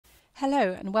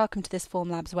Hello and welcome to this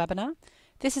Formlabs webinar.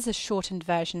 This is a shortened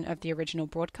version of the original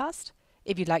broadcast.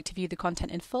 If you'd like to view the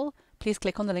content in full, please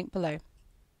click on the link below.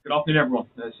 Good afternoon, everyone.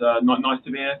 It's nice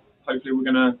to be here. Hopefully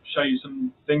we're going to show you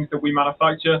some things that we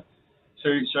manufacture,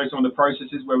 to show some of the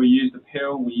processes where we use the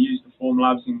peel. We use the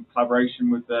Formlabs in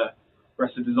collaboration with the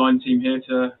rest of the design team here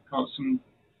to come up with some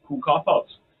cool car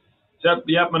parts. So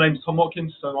yeah, my name's Tom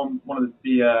Watkins, so I'm one of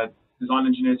the design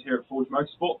engineers here at Forge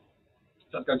Motorsport.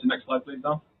 So let's go to the next slide, please,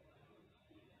 Dan.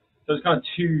 So there's kind of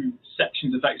two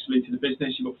sections effectively to the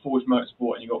business. You've got Forge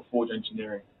Motorsport and you've got Forge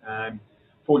Engineering.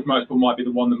 Forge Motorsport might be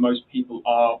the one that most people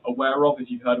are aware of if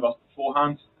you've heard of us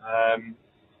beforehand.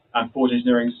 And Forge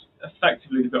Engineering is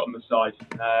effectively the bit on the side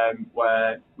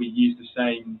where we use the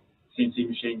same CNC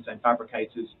machines, same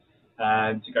fabricators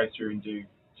to go through and do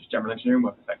just general engineering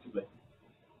work effectively.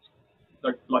 So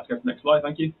I'd like to go to the next slide,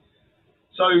 thank you.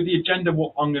 So the agenda,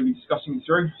 what I'm going to be discussing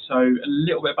through, so a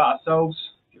little bit about ourselves,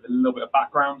 give a little bit of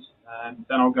background, and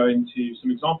then I'll go into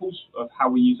some examples of how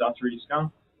we use our 3D scanner,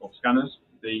 or scanners,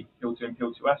 the Peel 2 and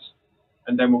Peel 2S,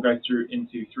 and then we'll go through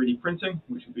into 3D printing,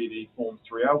 which will be the Form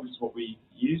 3L, which is what we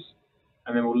use,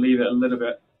 and then we'll leave it a little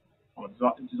bit on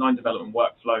a design development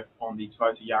workflow on the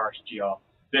Toyota Yaris GR,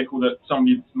 vehicle that some of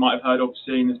you might have heard of,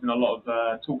 seen. There's been a lot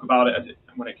of talk about it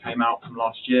when it came out from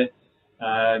last year.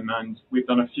 And we've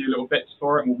done a few little bits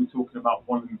for it, and we'll be talking about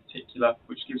one in particular,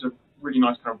 which gives a really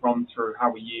nice kind of run through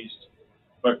how we used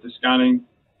both the scanning,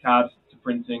 CAD, to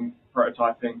printing,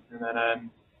 prototyping, and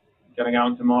then getting out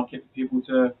into market for people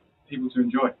to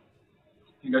enjoy.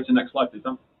 You can go to the next slide, please,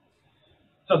 Dan.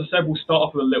 So as I said, we'll start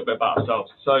off with a little bit about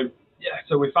ourselves. So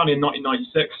we're founded in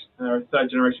 1996. We're a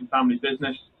third-generation family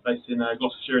business based in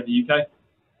Gloucestershire in the UK.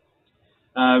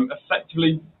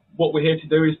 Effectively, what we're here to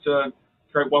do is to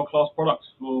create world-class products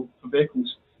for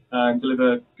vehicles,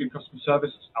 deliver good customer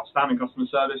service, outstanding customer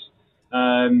service.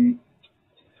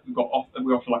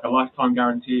 We offer like a lifetime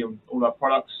guarantee on all our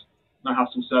products, no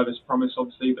hassle service promise,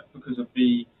 obviously, but because of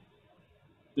the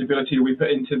ability that we put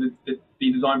into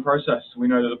the design process. We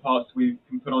know that the parts we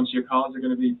can put onto your cars are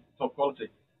going to be top quality.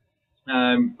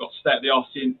 Got state-of-the-art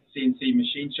CNC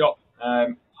machine shop,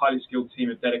 highly skilled team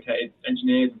of dedicated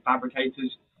engineers and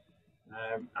fabricators.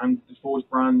 And the Forge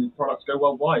brand products go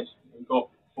worldwide. We've got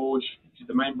Forge, which is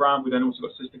the main brand. We then also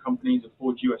got sister companies of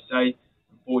Forge USA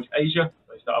and Forge Asia,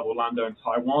 based out of Orlando and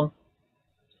Taiwan.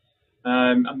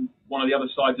 And one of the other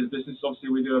sides of the business, obviously,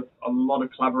 we do a lot of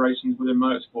collaborations within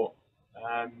motorsport.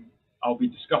 I'll be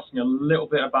discussing a little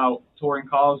bit about touring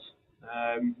cars,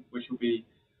 which will be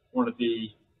one of the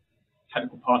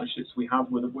technical partnerships we have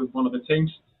with one of the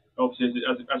teams. Obviously,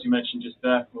 as you mentioned just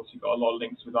there, we've also got a lot of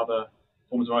links with other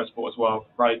forms of motorsport as well,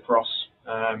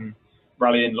 rallycross,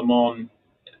 rally in Le Mans,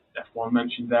 F1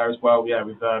 mentioned there as well. Yeah,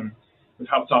 we've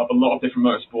helped out a lot of different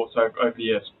motorsports over the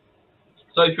years.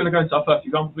 So if you want to go into our first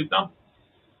example, please, Dan.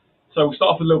 So we'll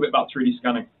start off with a little bit about 3D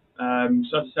scanning.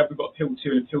 So as I said, we've got a Peel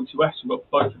 2 and a Peel 2S. We've got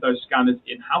both of those scanners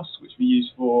in-house, which we use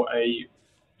for a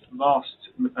vast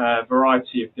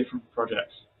variety of different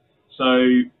projects.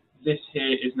 So this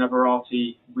here is an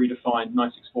Everati redefined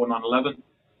 964 911.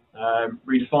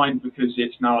 Redefined because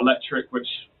it's now electric, which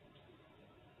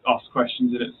asks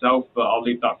questions in itself, but I'll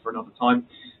leave that for another time.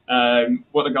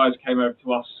 What the guys came over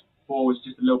to us for was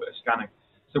just a little bit of scanning.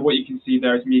 So what you can see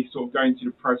there is me sort of going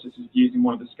through the process of using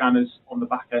one of the scanners on the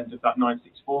back end of that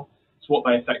 964. So what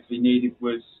they effectively needed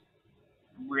was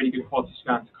really good quality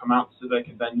scan to come out, so they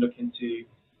could then look into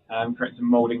creating some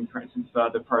molding, creating some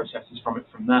further processes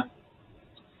from there.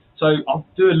 So I'll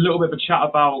do a little bit of a chat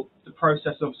about the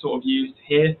process I've sort of used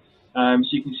here. So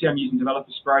you can see I'm using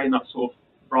developer spray in that sort of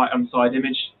right-hand side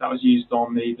image. That was used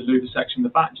on the louver section in the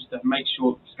back, just to make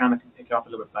sure that the scanner can pick it up a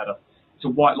little bit better. It's a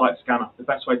white light scanner. The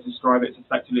best way to describe it is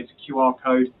effectively it's a QR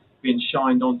code being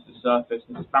shined onto the surface,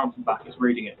 and it's bouncing back, it's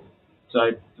reading it.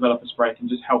 So developer spray can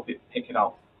just help it pick it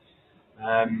up.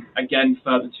 Again,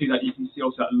 further to that, you can see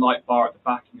also that light bar at the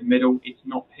back in the middle. It's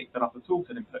not picked that up at all,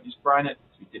 so I didn't put any spray in it,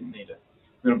 because we didn't need it.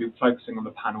 We're going to be focusing on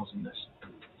the panels in this.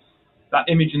 That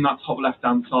image in that top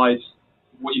left-hand side,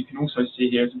 what you can also see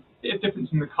here is a bit of difference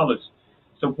in the colours.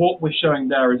 So what we're showing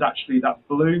there is actually that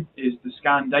blue is the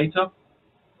scan data,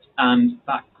 and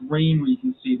that green, where you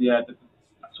can see that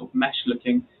sort of mesh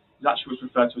looking, is actually what's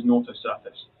referred to as an auto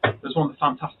surface. That's one of the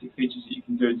fantastic features that you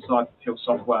can do inside the Peel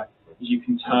software, is you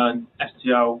can turn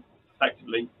STL,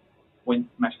 effectively, point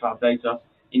mesh cloud data,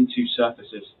 into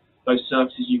surfaces. Those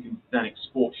surfaces you can then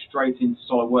export straight into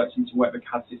SolidWorks, into whatever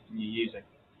CAD system you're using.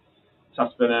 So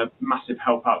that's been a massive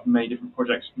help out for many different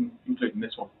projects, including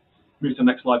this one. Move to the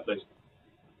next slide, please.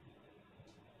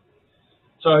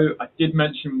 So I did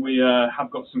mention we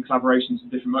have got some collaborations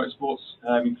with different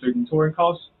motorsports, including touring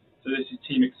cars. So this is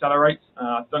Team Accelerate.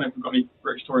 I don't know if we've got any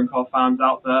British touring car fans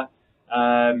out there,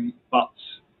 but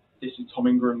this is Tom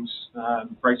Ingram's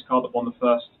race car that won the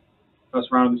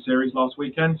first round of the series last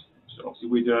weekend, which obviously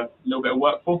we do a little bit of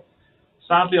work for.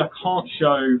 Sadly, I can't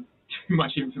show too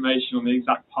much information on the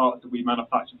exact parts that we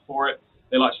manufactured for it.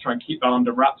 They like to try and keep that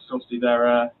under wraps. Obviously,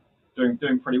 they're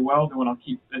doing pretty well. They want to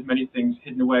keep as many things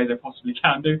hidden away as they possibly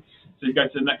can do. So you go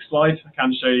to the next slide. I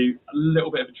can show you a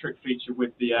little bit of a trick feature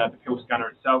with the pill scanner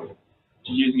itself, which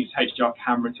is using its HDR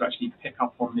camera to actually pick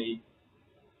up on the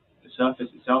surface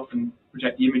itself and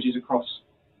project the images across.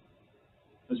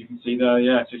 As you can see there,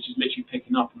 yeah, so it's just literally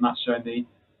picking up, and that's showing the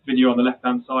video on the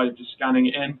left-hand side of just scanning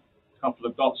it in, a couple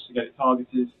of dots to get it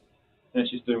targeted, and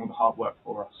it's just doing all the hard work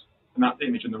for us. And that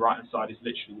image on the right-hand side is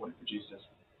literally what it produces.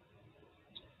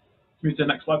 Move to the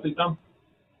next slide, please, Dan.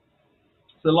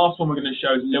 So the last one we're going to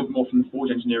show is a little bit more from the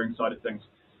forge engineering side of things.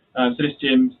 So this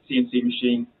CNC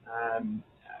machine,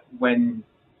 when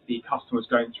the customer's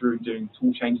going through and doing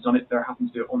tool changes on it, they're having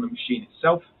to do it on the machine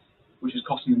itself, which is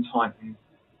costing them time and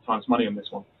time's money on this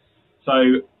one.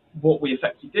 So what we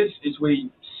effectively did is we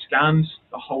scanned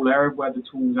the whole area where the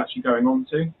tool was actually going on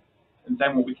to, and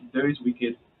then what we could do is we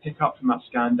could pick up from that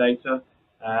scan data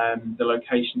the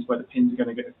locations where the pins are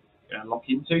going to lock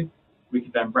into. We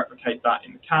could then replicate that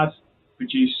in the CAD,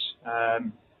 produce a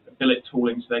billet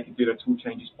tooling so they could do their tool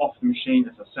changes off the machine,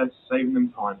 as I said, saving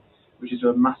them time, which is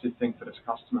a massive thing for this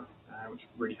customer, which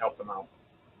really helped them out.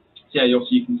 So yeah, also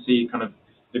you can see kind of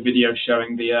the video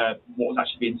showing the what was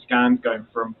actually being scanned, going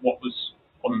from what was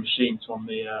on the machine to on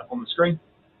the screen,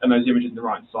 and those images on the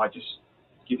right side just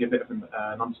give you a bit of an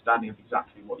understanding of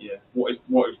exactly what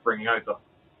it's bringing over.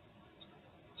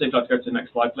 So if you'd like to go to the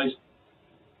next slide, please.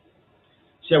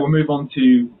 So yeah, we'll move on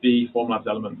to the Formlabs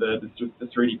element, the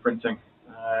 3D printing.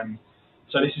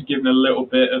 So this is giving a little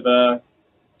bit of a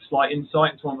slight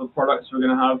insight into one of the products we're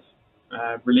going to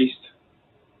have released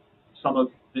summer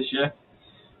this year,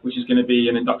 which is going to be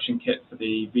an induction kit for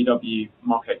the VW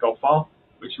Mark 8 Golf R,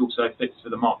 which also fits for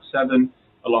the Mark 7,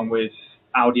 along with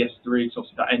Audi S3, so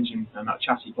obviously that engine and that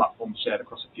chassis platform shared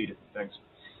across a few different things.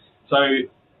 So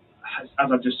as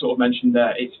I've just sort of mentioned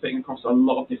there, it's fitting across a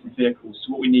lot of different vehicles.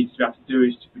 So what we need to be able to do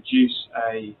is to produce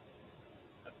a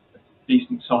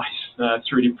decent size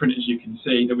 3D print, as you can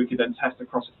see, that we could then test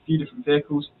across a few different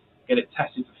vehicles, get it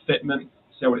tested for fitment,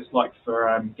 see what it's like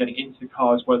for getting into the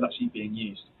car as well as actually being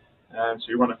used. So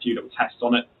we run a few little tests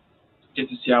on it just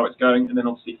to see how it's going, and then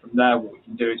obviously from there what we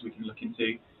can do is we can look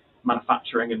into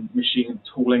manufacturing and machining and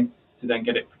tooling to then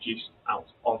get it produced out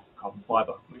of carbon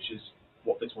fibre, which is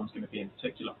what this one's going to be in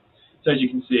particular. So as you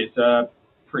can see, it's a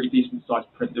pretty decent sized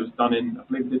print that was done in, I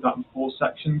believe we did that in 4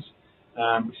 sections,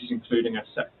 which is including a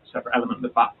separate element at the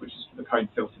back, which is the cone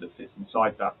filter that fits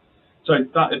inside that. So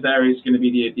that there is going to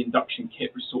be the induction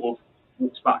kit, which sort of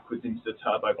walks backwards into the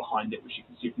turbo behind it, which you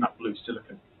can see from that blue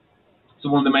silicon. So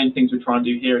one of the main things we're trying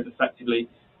to do here is effectively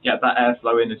get that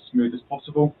airflow in as smooth as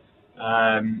possible,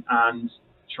 and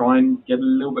try and get a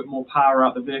little bit more power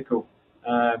out of the vehicle,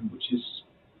 which is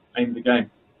aim of the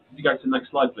game. If you go to the next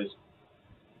slide, please.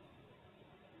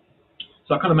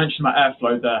 So I kind of mentioned about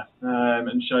airflow there,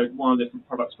 and showed one of the different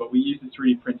products, but we use the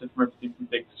 3D printer from everything from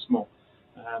big to small.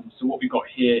 So what we've got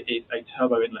here is a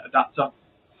turbo inlet adapter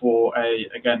for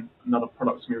again, another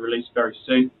product to be released very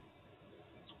soon.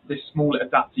 This small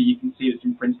adapter, you can see it's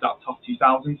been printed out of Tough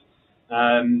 2000,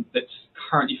 that's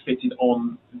currently fitted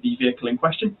on the vehicle in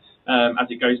question, as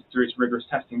it goes through its rigorous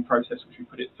testing process, which we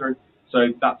put it through. So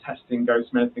that testing goes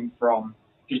from anything from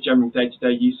just general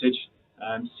day-to-day usage,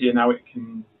 seeing how it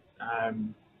can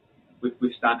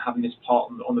withstand having this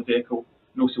part on the vehicle,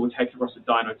 and also we'll take it across the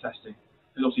dyno testing.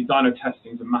 Because obviously dyno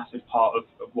testing is a massive part of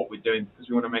what we're doing, because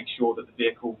we want to make sure that the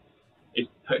vehicle is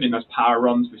putting in those power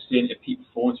runs, we're seeing it at peak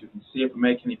performance, we can see if we're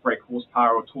making any brake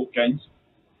horsepower or torque gains.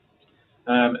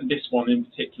 And this one in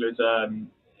particular is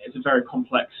a very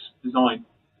complex design.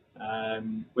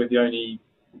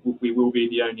 We will be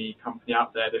the only company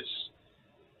out there that's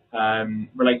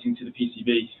relating to the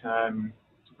PCB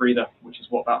breather, which is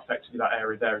what that effectively that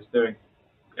area there is doing.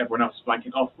 Everyone else is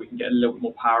blanking off. We can get a little bit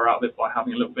more power out of it by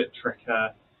having a little bit trick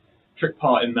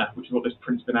part in there, which is what this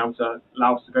print's been able to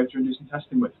allow us to go through and do some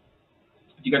testing with.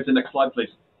 If you go to the next slide, please.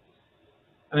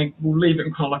 I think we'll leave it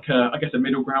in kind of like a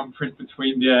middle ground print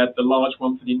between the large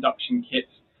one for the induction kit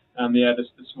and the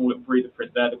small little breather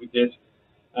print there that we did.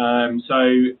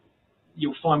 So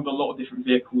you'll find with a lot of different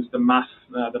vehicles, the mass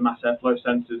airflow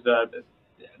sensors,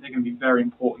 they're going to be very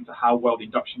important to how well the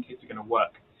induction kits are going to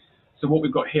work. So what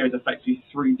we've got here is effectively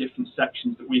 3 different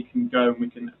sections that we can go and we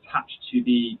can attach to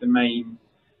the main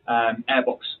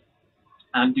airbox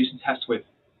and do some tests with.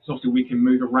 So obviously we can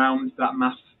move around that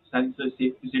mass sensors, see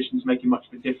if the position's making much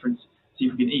of a difference, see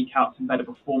if we can eke out some better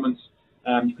performance.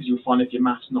 Because you'll find if your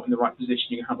math's not in the right position,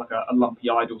 you can have like a lumpy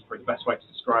idle is probably the best way to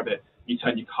describe it. You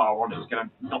turn your car on, it's going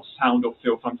to not sound or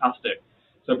feel fantastic.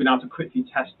 So I've been able to quickly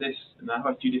test this, and I have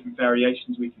a few different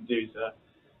variations we can do to,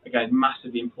 again,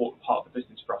 massively important part of the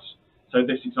business for us. So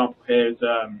this example here is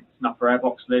an upper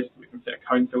airbox lid. We can fit a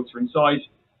cone filter inside,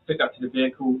 fit that to the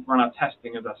vehicle, run our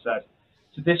testing, as I said.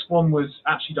 So this one was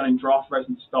actually done in draft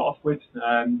resin to start off with.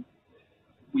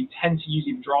 We tend to use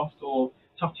either draft or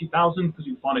Tough 2000 because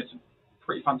we find it's a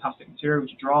pretty fantastic material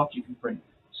to draft. You can print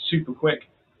super quick.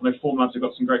 I know Formlabs have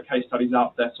got some great case studies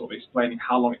out there sort of explaining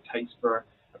how long it takes for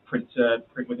a print to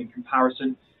print with in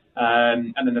comparison.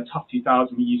 And then the Tough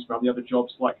 2000 we use for all the other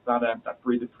jobs like that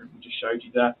breather print we just showed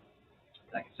you there.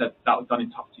 Like I said, that was done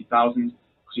in Tough 2000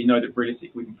 because we know that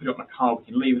realistically we can put it on a car, we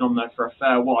can leave it on there for a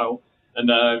fair while and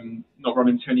not run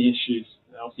into any issues.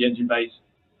 Obviously engine bays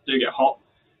do get hot.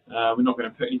 We're not going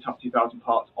to put any Tough 2000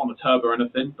 parts on the turbo or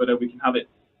anything, but we can have it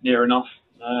near enough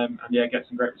and yeah, get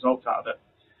some great results out of it.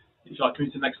 If you'd like to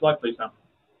move to the next slide, please, now.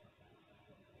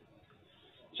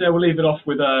 So we'll leave it off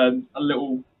with a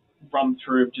little run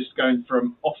through of just going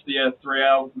from off the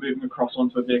 3L, moving across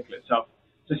onto the vehicle itself.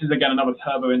 So this is again another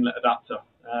turbo inlet adapter.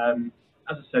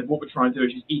 As I said, what we're trying to do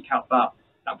is just eke out that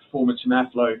performance from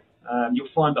airflow. You'll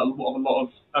find that a lot of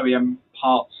OEM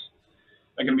parts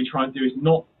are going to be trying to do is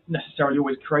not necessarily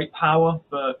always create power,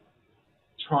 but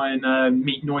try and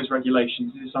meet noise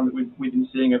regulations. This is something we've been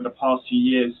seeing over the past few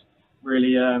years,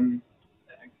 really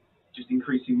just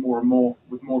increasing more and more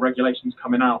with more regulations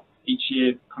coming out each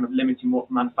year, kind of limiting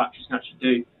what manufacturers can actually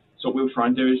do. So what we'll try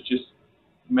and do is just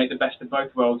make the best of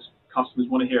both worlds. Customers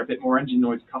want to hear a bit more engine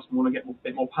noise, customers want to get a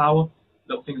bit more power.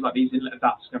 Little things like these inlet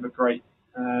adapters can have a great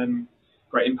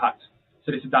impact.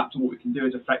 So this adapter, what we can do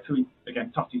is effectively,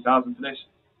 again, Tough 2000 for this,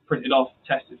 print it off,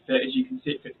 test it fit. As you can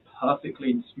see, it fits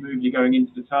perfectly and smoothly going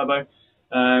into the turbo.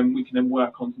 We can then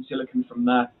work on some silicon from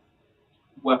there,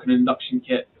 work on an induction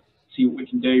kit, see what we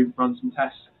can do, run some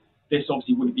tests. This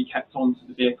obviously wouldn't be kept onto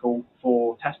the vehicle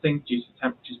for testing due to the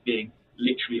temperatures being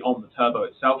literally on the turbo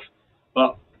itself.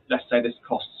 But let's say this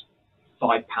costs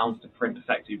 £5 to print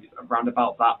effectively, around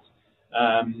about that.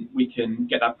 We can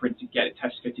get that printed, get it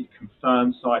test fitted,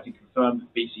 confirm site and confirm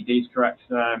that BCD is correct.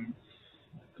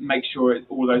 Make sure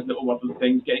all those little other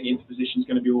things getting into position is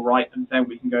going to be all right, and then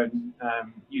we can go and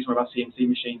use one of our CNC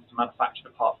machines to manufacture the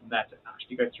part from there to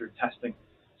actually go through testing.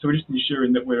 So we're just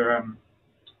ensuring that we're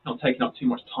not taking up too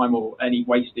much time or any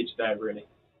wastage there, really.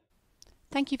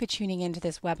 Thank you for tuning in to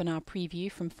this webinar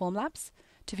preview from Formlabs.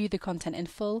 To view the content in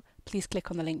full, please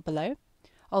click on the link below.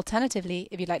 Alternatively,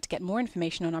 if you'd like to get more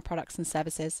information on our products and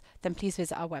services, then please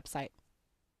visit our website.